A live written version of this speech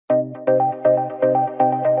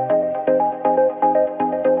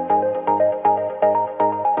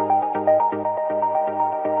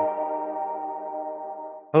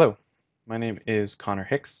name is Connor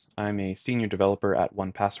Hicks. I'm a senior developer at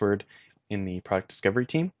 1Password in the product discovery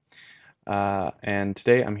team. And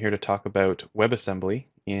today I'm here to talk about WebAssembly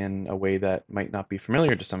in a way that might not be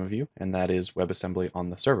familiar to some of you, and that is WebAssembly on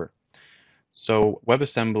the server. So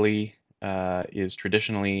WebAssembly is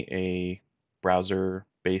traditionally a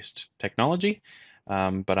browser-based technology,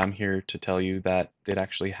 but I'm here to tell you that it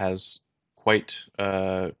actually has quite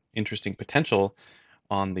interesting potential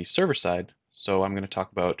on the server side. So I'm going to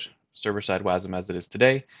talk about server-side Wasm as it is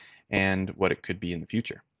today and what it could be in the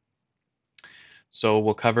future. So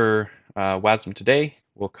we'll cover Wasm today.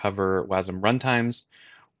 We'll cover Wasm runtimes.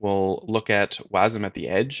 We'll look at Wasm at the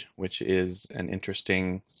edge, which is an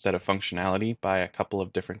interesting set of functionality by a couple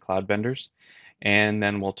of different cloud vendors. And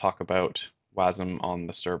then we'll talk about Wasm on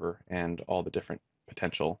the server and all the different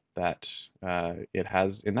potential that it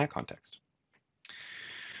has in that context.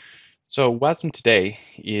 So Wasm today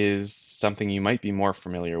is something you might be more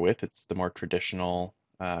familiar with. It's the more traditional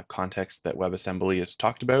context that WebAssembly is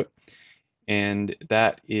talked about, and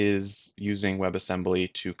that is using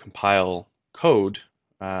WebAssembly to compile code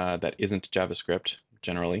that isn't JavaScript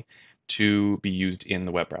generally to be used in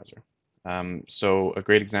the web browser. So a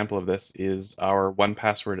great example of this is our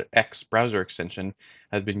 1Password X browser extension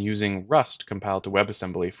has been using Rust compiled to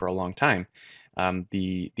WebAssembly for a long time.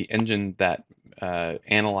 The engine that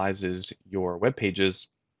analyzes your web pages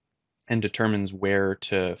and determines where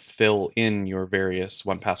to fill in your various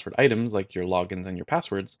 1Password items, like your logins and your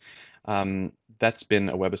passwords, that's been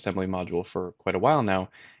a WebAssembly module for quite a while now,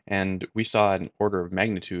 and we saw an order of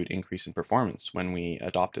magnitude increase in performance when we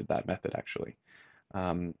adopted that method, actually.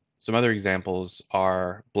 Some other examples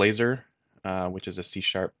are Blazor, which is a C#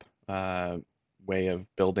 way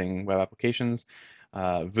of building web applications,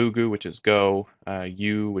 Vugu, which is Go,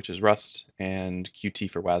 U, which is Rust, and Qt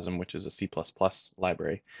for Wasm, which is a C++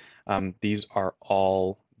 library. These are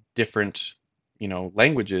all different,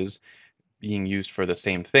 languages being used for the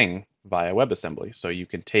same thing via WebAssembly. So you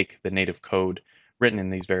can take the native code written in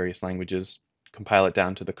these various languages, compile it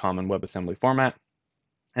down to the common WebAssembly format,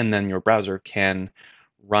 and then your browser can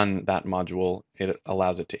run that module. It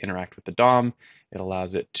allows it to interact with the DOM. It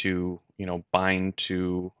allows it to, bind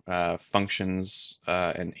to functions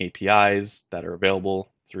and APIs that are available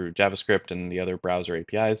through JavaScript and the other browser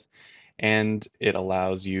APIs. And it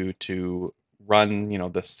allows you to run,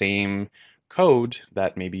 the same code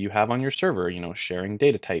that maybe you have on your server, sharing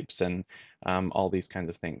data types and all these kinds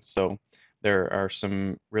of things. So there are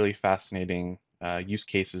some really fascinating use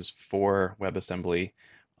cases for WebAssembly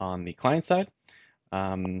on the client side.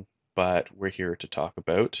 But we're here to talk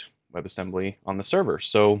about WebAssembly on the server.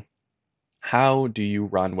 So how do you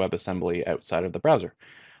run WebAssembly outside of the browser?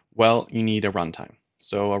 Well, you need a runtime.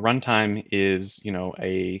 So a runtime is,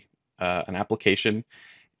 an application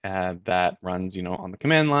that runs, on the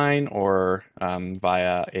command line or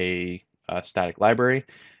via a static library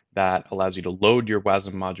that allows you to load your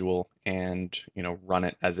Wasm module and, run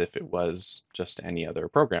it as if it was just any other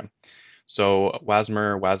program. So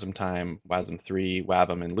Wasmer, WasmTime, Wasm3,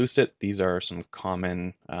 Wabm, and Lucet, these are some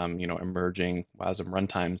common, emerging Wasm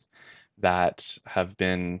runtimes that have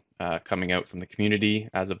been coming out from the community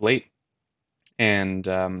as of late. And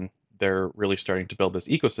they're really starting to build this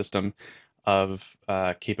ecosystem of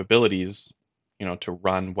capabilities, to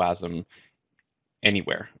run Wasm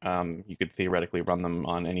anywhere. You could theoretically run them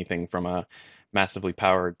on anything from a massively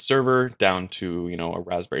powered server down to, a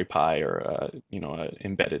Raspberry Pi or an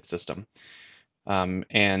embedded system.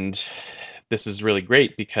 And this is really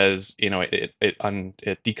great because it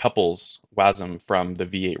decouples Wasm from the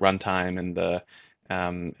V8 runtime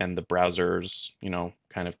and the browser's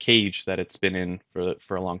kind of cage that it's been in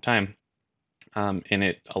for a long time, and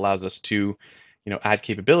it allows us to add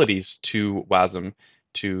capabilities to Wasm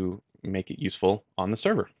to make it useful on the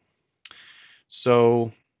server.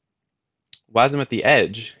 So Wasm at the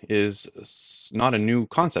edge is not a new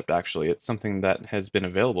concept, actually. It's something that has been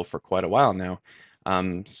available for quite a while now.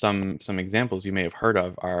 Some examples you may have heard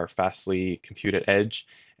of are Fastly Compute at Edge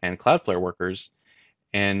and Cloudflare Workers,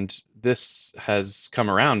 and this has come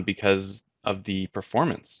around because of the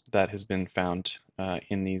performance that has been found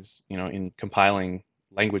in these, in compiling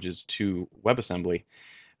languages to WebAssembly.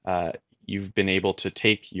 You've been able to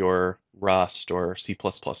take your Rust or C++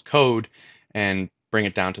 code and bring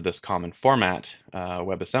it down to this common format,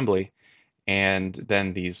 WebAssembly, and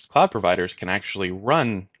then these cloud providers can actually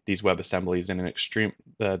run these WebAssemblies in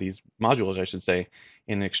these modules, I should say,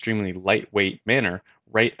 in an extremely lightweight manner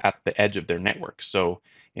right at the edge of their network. So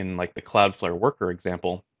in like the Cloudflare Worker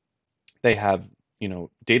example, they have,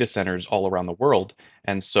 data centers all around the world.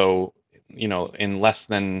 And so, in less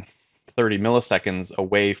than 30 milliseconds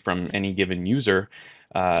away from any given user,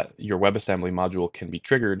 your WebAssembly module can be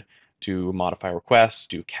triggered to modify requests,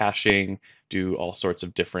 do caching, do all sorts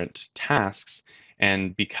of different tasks.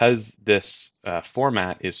 And because this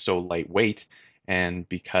format is so lightweight, and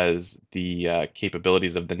because the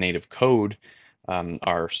capabilities of the native code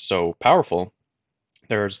are so powerful,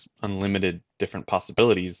 there's unlimited different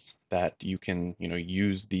possibilities that you can,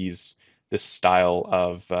 use this style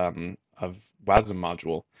of WASM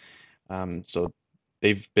module. So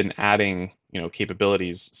they've been adding,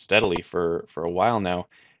 capabilities steadily for a while now,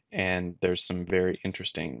 and there's some very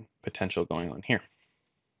interesting potential going on here.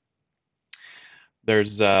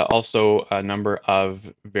 There's also a number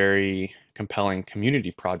of very compelling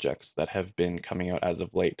community projects that have been coming out as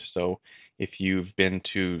of late. So if you've been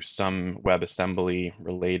to some WebAssembly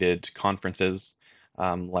related conferences,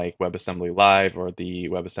 like WebAssembly Live or the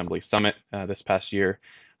WebAssembly Summit this past year,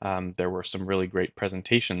 there were some really great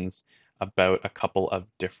presentations about a couple of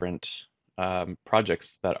different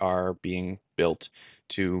projects that are being built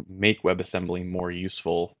to make WebAssembly more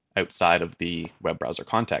useful outside of the web browser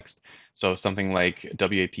context. So something like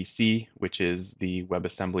WAPC, which is the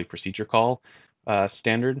WebAssembly procedure call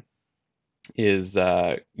standard, is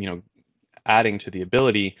adding to the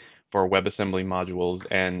ability for WebAssembly modules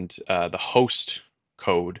and the host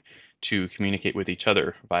code to communicate with each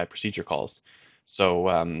other via procedure calls.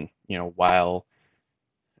 So while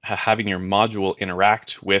having your module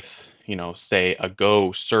interact with, say a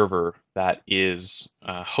Go server that is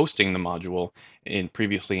hosting the module, and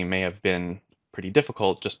previously may have been pretty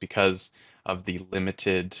difficult just because of the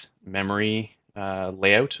limited memory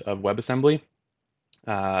layout of WebAssembly.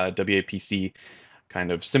 WAPC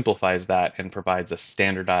kind of simplifies that and provides a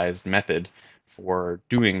standardized method for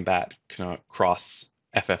doing that kind of cross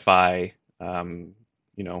FFI,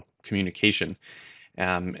 communication.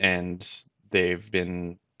 And they've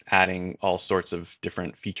been adding all sorts of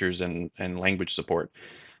different features and language support.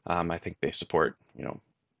 I think they support,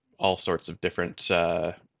 all sorts of different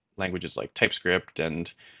languages like TypeScript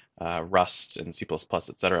and Rust and C++,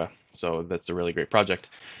 etc. So that's a really great project.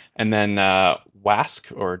 And then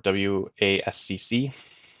WASC, or WASCC,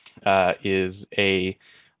 is a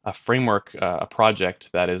framework, a project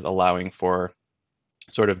that is allowing for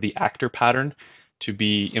sort of the actor pattern to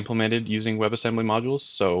be implemented using WebAssembly modules.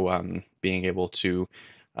 So being able to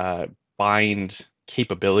bind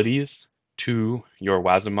capabilities to your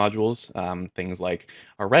WASM modules, things like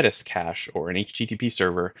a Redis cache or an HTTP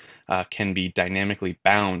server can be dynamically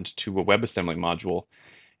bound to a WebAssembly module,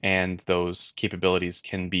 and those capabilities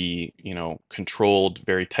can be, controlled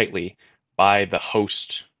very tightly by the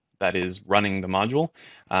host that is running the module,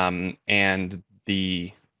 and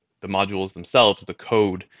the modules themselves, the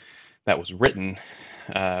code that was written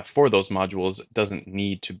for those modules doesn't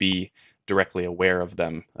need to be directly aware of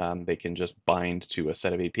them. They can just bind to a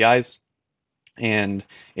set of APIs, and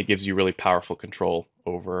it gives you really powerful control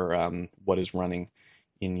over what is running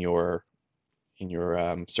in your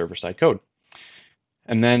server-side code.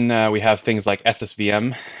 And then we have things like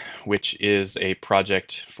SSVM, which is a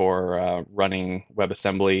project for running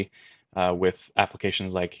WebAssembly with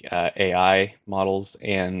applications like AI models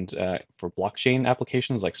and for blockchain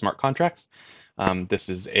applications like smart contracts. This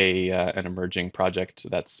is an emerging project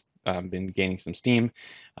that's been gaining some steam,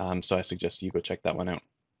 so I suggest you go check that one out.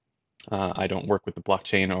 I don't work with the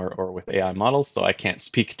blockchain or with AI models, so I can't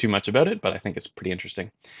speak too much about it, but I think it's pretty interesting.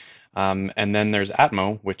 And then there's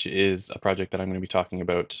Atmo, which is a project that I'm going to be talking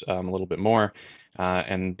about a little bit more.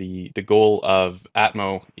 And the goal of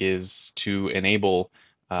Atmo is to enable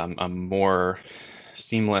a more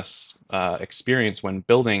seamless experience when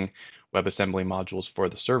building WebAssembly modules for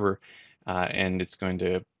the server. And it's going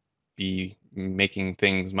to be making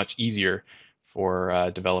things much easier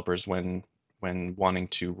for developers when wanting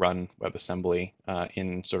to run WebAssembly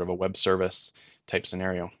in sort of a web service type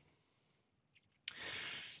scenario.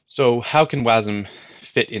 So how can WASM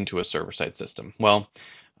fit into a server-side system? Well,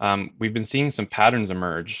 we've been seeing some patterns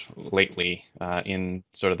emerge lately in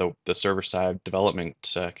sort of the server-side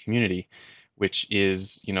development community, which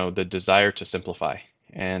is, the desire to simplify.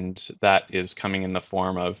 And that is coming in the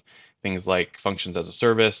form of things like functions as a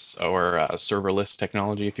service, or serverless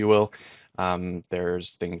technology, if you will.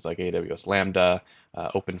 There's things like AWS Lambda,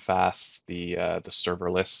 OpenFaaS, the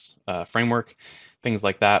serverless framework. Things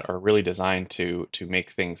like that are really designed to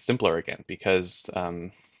make things simpler again, because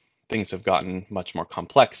things have gotten much more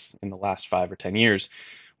complex in the last 5 or 10 years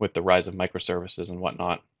with the rise of microservices and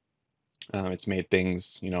whatnot. It's made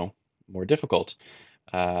things, more difficult.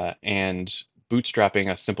 And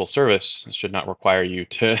bootstrapping a simple service should not require you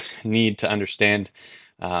to need to understand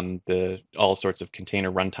the all sorts of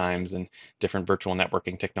container runtimes and different virtual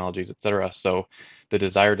networking technologies, etc. So the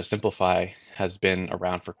desire to simplify has been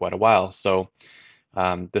around for quite a while. So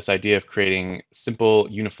this idea of creating simple,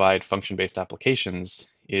 unified, function-based applications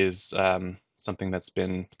is something that's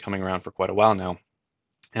been coming around for quite a while now.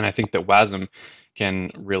 And I think that WASM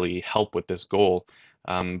can really help with this goal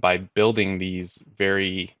by building these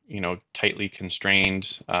very, tightly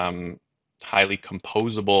constrained, highly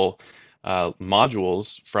composable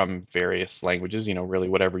modules from various languages, really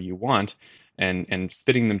whatever you want, and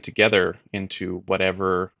fitting them together into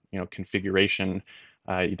whatever, configuration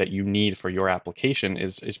that you need for your application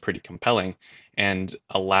is pretty compelling, and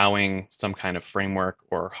allowing some kind of framework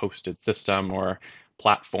or hosted system or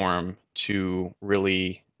platform to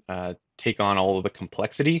really take on all of the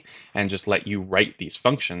complexity and just let you write these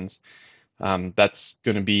functions. That's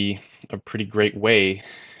going to be a pretty great way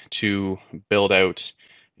to build out,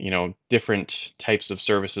 different types of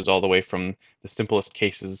services, all the way from the simplest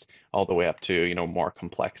cases all the way up to, more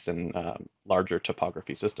complex and larger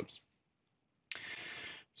topography systems.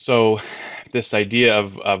 So this idea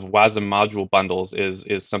of WASM module bundles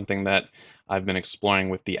is something that I've been exploring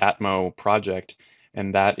with the Atmo project,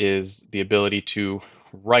 and that is the ability to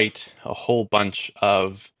write a whole bunch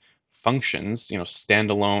of functions,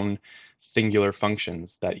 standalone singular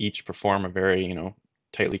functions that each perform a very,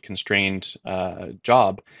 tightly constrained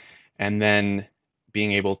job, and then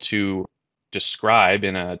being able to describe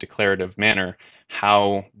in a declarative manner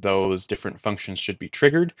how those different functions should be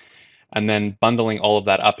triggered, and then bundling all of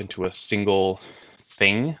that up into a single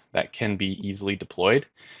thing that can be easily deployed.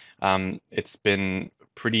 It's been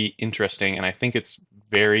pretty interesting, and I think it's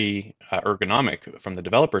very ergonomic from the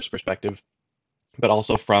developer's perspective, but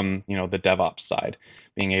also from the DevOps side,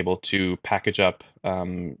 being able to package up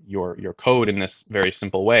your code in this very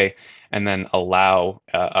simple way, and then allow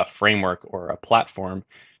a framework or a platform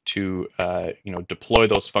to deploy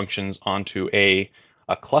those functions onto a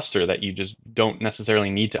cluster that you just don't necessarily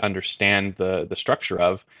need to understand the structure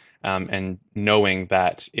of, and knowing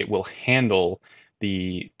that it will handle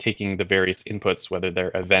taking the various inputs, whether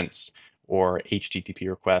they're events or HTTP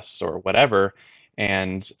requests or whatever,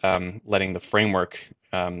 and letting the framework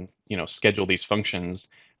schedule these functions,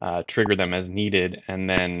 trigger them as needed, and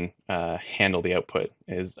then handle the output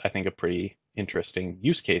is, I think, a pretty interesting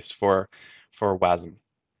use case for WASM.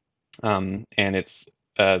 And it's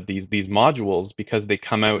these modules, because they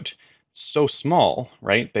come out so small,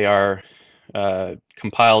 right? They are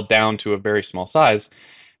compiled down to a very small size.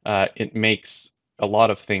 It makes a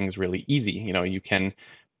lot of things really easy. You can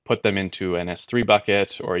put them into an S3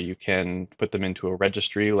 bucket, or you can put them into a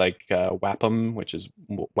registry like WAPM, which is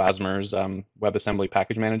Wasmer's WebAssembly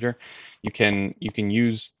package manager. You can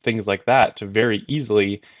use things like that to very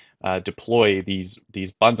easily deploy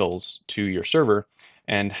these bundles to your server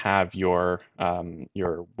and have your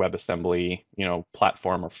WebAssembly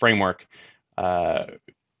platform or framework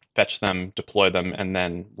fetch them, deploy them, and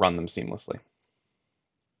then run them seamlessly.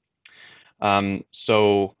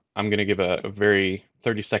 So I'm going to give a very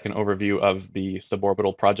 30-second overview of the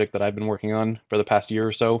Suborbital project that I've been working on for the past year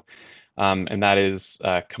or so. And that is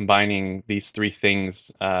combining these three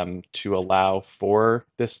things to allow for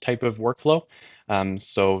this type of workflow.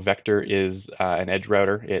 So Vector is an edge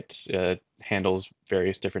router. It handles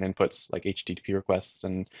various different inputs like HTTP requests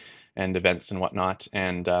and events and whatnot,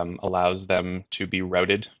 and allows them to be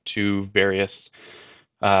routed to various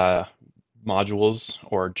modules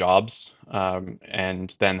or jobs,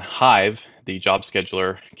 and then Hive, the job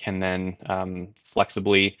scheduler, can then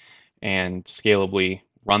flexibly and scalably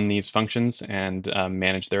run these functions and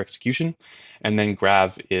manage their execution. And then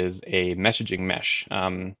Grav is a messaging mesh.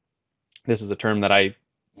 This is a term that I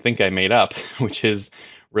think I made up, which is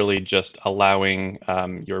really just allowing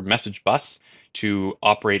your message bus to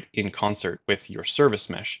operate in concert with your service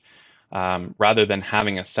mesh. Rather than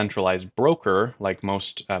having a centralized broker like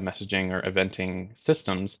most messaging or eventing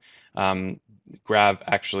systems, Grav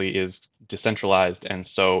actually is decentralized, and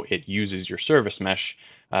so it uses your service mesh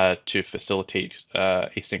to facilitate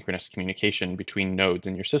asynchronous communication between nodes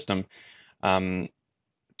in your system,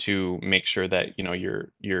 to make sure that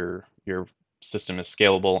your system is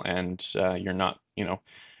scalable, and you're not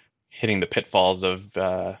hitting the pitfalls of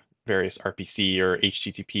various RPC or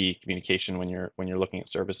HTTP communication when you're looking at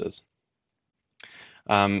services.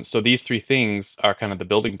 So these three things are kind of the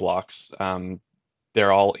building blocks.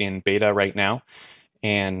 They're all in beta right now,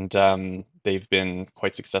 and they've been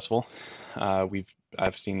quite successful.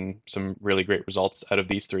 I've seen some really great results out of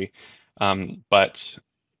these three, but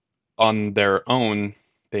on their own,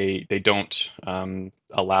 they don't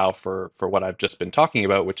allow for what I've just been talking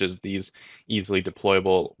about, which is these easily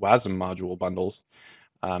deployable WASM module bundles.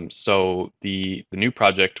 So the new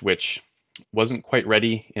project, which wasn't quite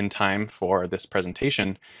ready in time for this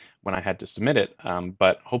presentation when I had to submit it,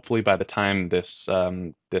 but hopefully by the time this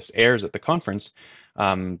airs at the conference,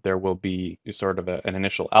 there will be sort of an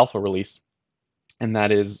initial alpha release, and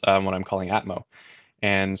that is what I'm calling Atmo.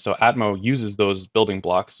 And so Atmo uses those building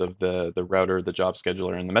blocks of the router, the job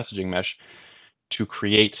scheduler, and the messaging mesh to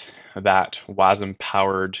create that WASM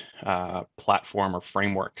powered platform or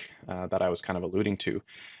framework that I was kind of alluding to.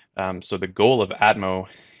 So the goal of Atmo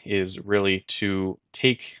is really to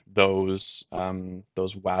take those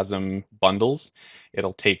WASM bundles.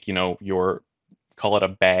 It'll take, your, call it a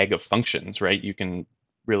bag of functions, right? You can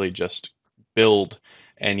really just build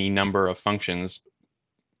any number of functions,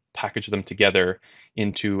 package them together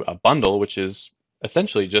into a bundle, which is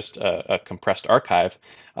essentially just a compressed archive,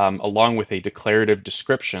 along with a declarative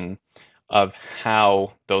description of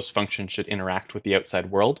how those functions should interact with the outside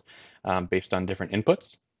world based on different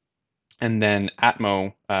inputs. And then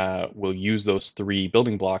Atmo will use those three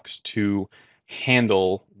building blocks to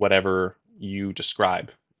handle whatever you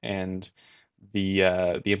describe. And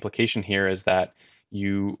the implication here is that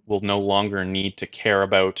you will no longer need to care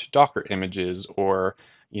about Docker images, or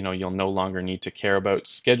you'll no longer need to care about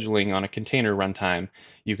scheduling on a container runtime.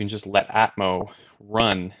 You can just let Atmo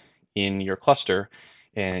run in your cluster,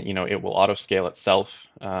 and it will auto scale itself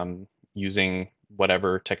using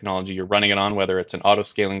whatever technology you're running it on, whether it's an auto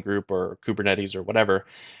scaling group or Kubernetes or whatever,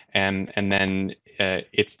 and then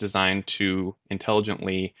it's designed to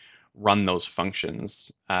intelligently run those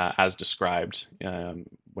functions as described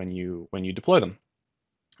when you deploy them.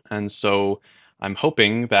 And so I'm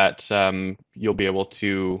hoping that you'll be able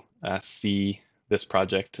to see this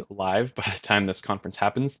project live by the time this conference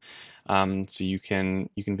happens. So you can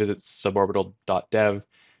visit suborbital.dev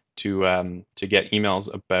to get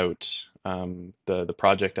emails about the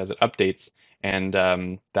project as it updates, and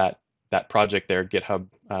that project there, GitHub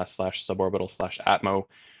 /suborbital/atmo,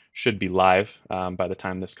 should be live by the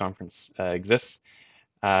time this conference exists.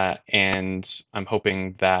 And I'm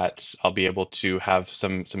hoping that I'll be able to have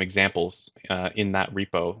some examples in that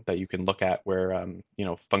repo that you can look at, where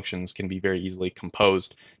functions can be very easily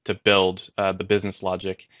composed to build the business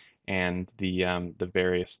logic and the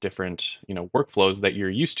various different workflows that you're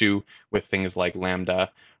used to with things like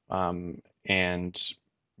Lambda, and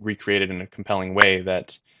recreated in a compelling way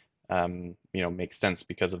that makes sense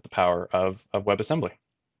because of the power of WebAssembly.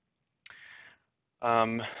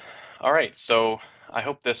 All right, so I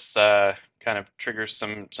hope this kind of triggers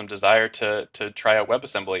some desire to try out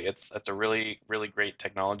WebAssembly. It's a really great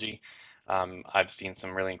technology. I've seen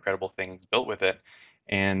some really incredible things built with it,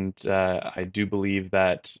 and I do believe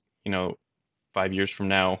that 5 years from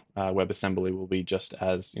now, WebAssembly will be just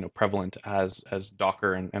as prevalent as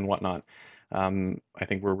Docker and whatnot. I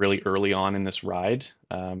think we're really early on in this ride.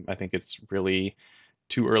 I think it's really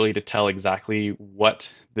too early to tell exactly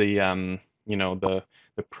what the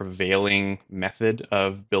prevailing method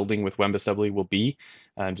of building with WebAssembly will be,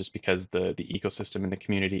 just because the ecosystem and the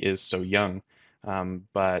community is so young.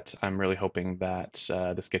 But I'm really hoping that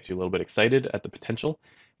this gets you a little bit excited at the potential,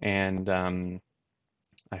 and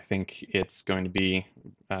I think it's going to be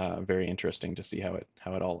very interesting to see how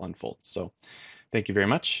it all unfolds. So thank you very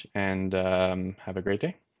much, and have a great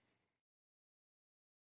day.